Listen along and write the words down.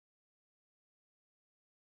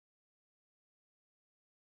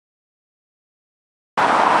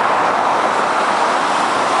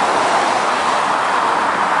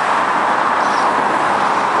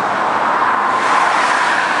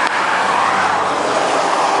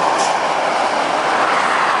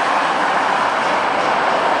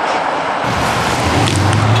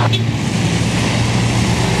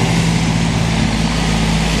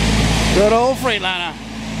Freightliner.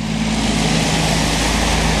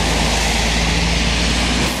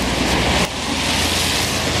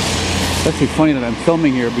 It's actually funny that I'm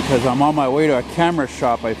filming here because I'm on my way to a camera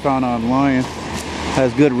shop I found online.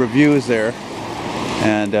 Has good reviews there.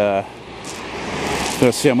 And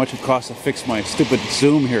gonna see how much it costs to fix my stupid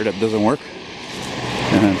zoom here that doesn't work.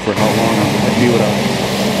 And for how long I'll be without it.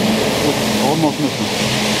 Almost missing.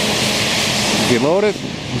 Is he loaded?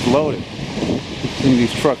 He's loaded. Seeing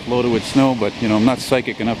these trucks loaded with snow, but you know, I'm not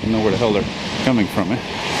psychic enough to know where the hell they're coming from, eh?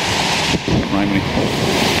 Remind me.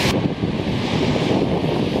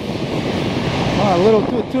 Oh, a little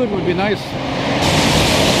toot would be nice.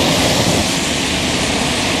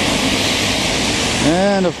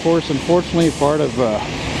 And of course, unfortunately, part of I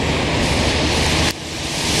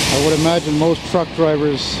would imagine most truck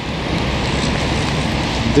drivers'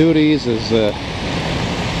 duties is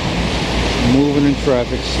moving in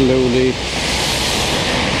traffic slowly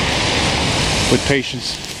with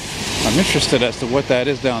patience. I'm interested as to what that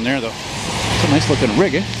is down there, though. It's a nice looking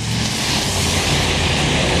rig, eh?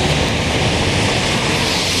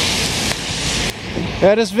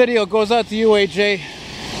 Yeah, this video goes out to you, AJ,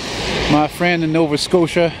 my friend in Nova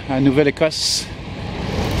Scotia, Nouvelicus,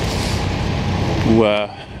 who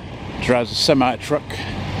drives a semi-truck,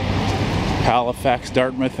 Halifax,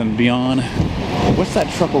 Dartmouth, and beyond. What's that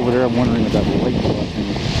truck over there? I'm wondering about the light thing.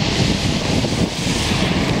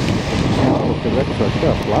 Oh, Quebec truck.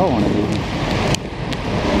 Got a plow on it even.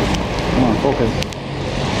 Come on, focus.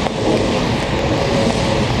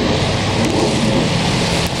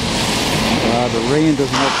 The rain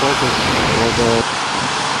doesn't help focus.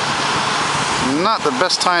 Not the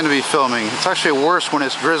best time to be filming. It's actually worse when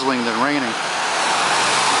it's drizzling than raining.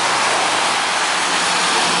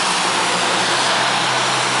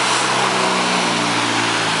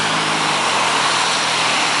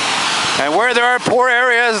 And where there are poor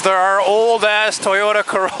areas, there are old-ass Toyota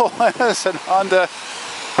Corollas and Honda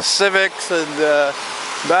Civics and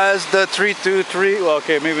Mazda 323. Well,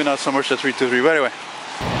 okay, maybe not so much the 323, but anyway.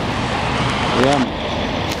 Yeah.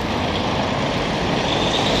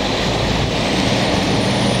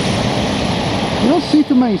 You don't see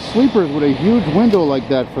too many sleepers with a huge window like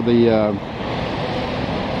that for the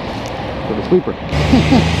sleeper.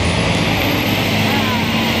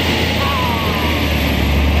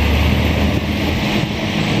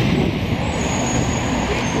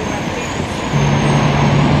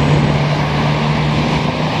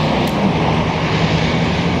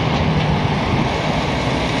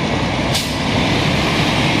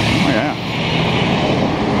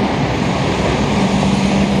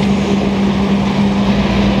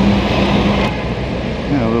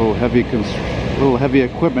 Little heavy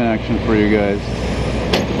equipment action for you guys. You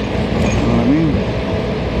know what I mean?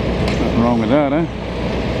 Nothing wrong with that, eh?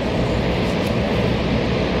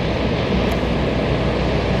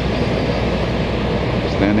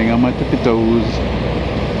 Standing on my tippy toes.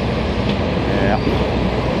 Yeah.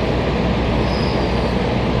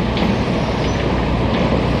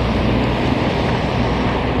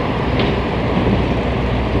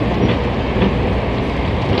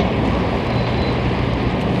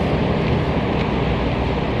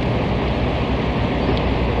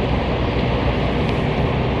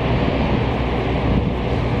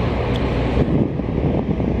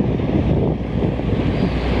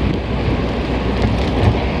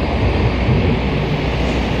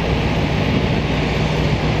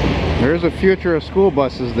 There's a future of school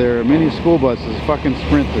buses there, mini school buses, fucking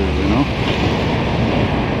sprinters, you know?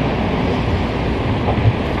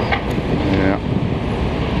 Yeah.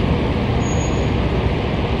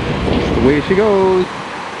 That's the way she goes.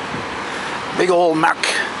 Big old Mac.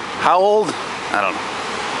 How old? I don't know.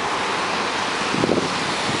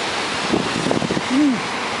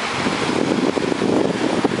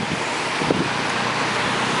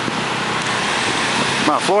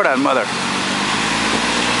 Come on, Florida mother.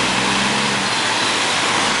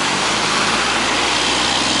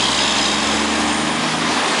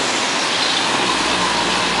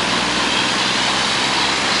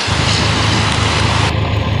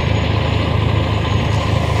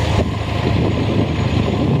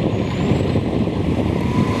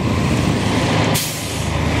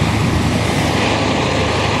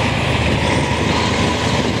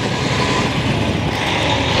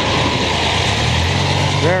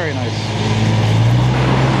 Very nice.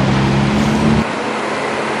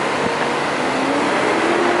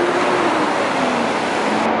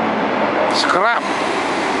 Scrap.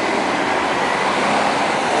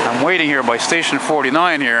 I'm waiting here by station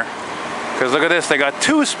 49 here, because look at this, they got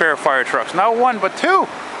 2 spare fire trucks. Not 1, but 2.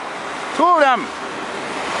 2 of them.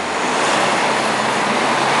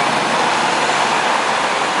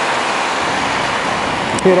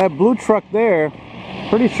 Okay, that blue truck there,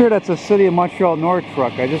 pretty sure that's a City of Montreal North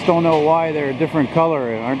truck. I just don't know why they're a different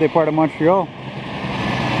color. Aren't they part of Montreal?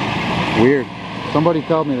 Weird. Somebody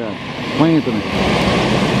tell me that. Explain it to me.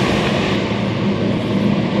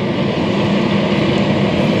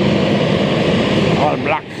 A lot of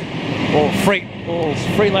black. Old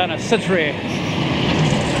Freightliner Century.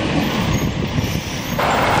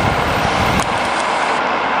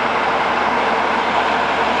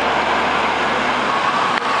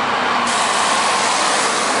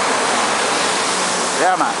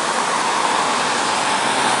 Yeah, man.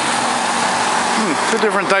 Two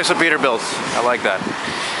different types of Peterbilts. I like that.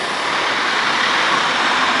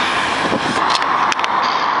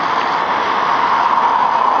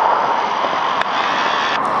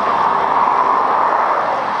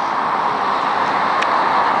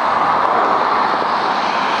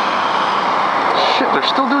 Shit, they're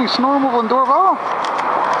still doing snow removal in Dorval?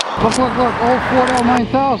 Look, old Ford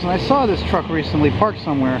L9000. I saw this truck recently parked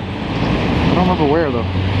somewhere. I don't remember where though.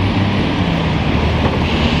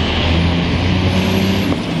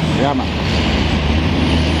 Yeah, man.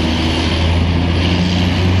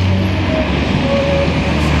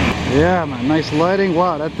 Yeah, man. Nice lighting.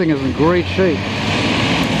 Wow, that thing is in great shape.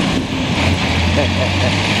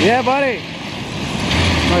 Yeah, buddy.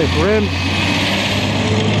 Nice rims.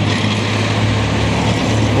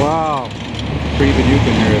 Wow. Pretty good, you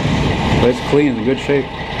can hear it. But it's clean, it's in good shape.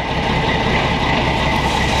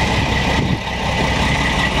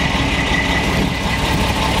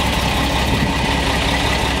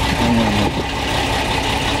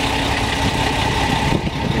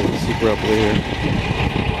 Up here.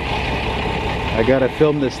 I gotta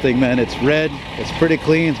film this thing, man. It's red, it's pretty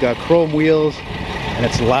clean, it's got chrome wheels, and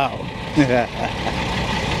it's loud.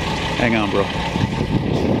 Hang on, bro.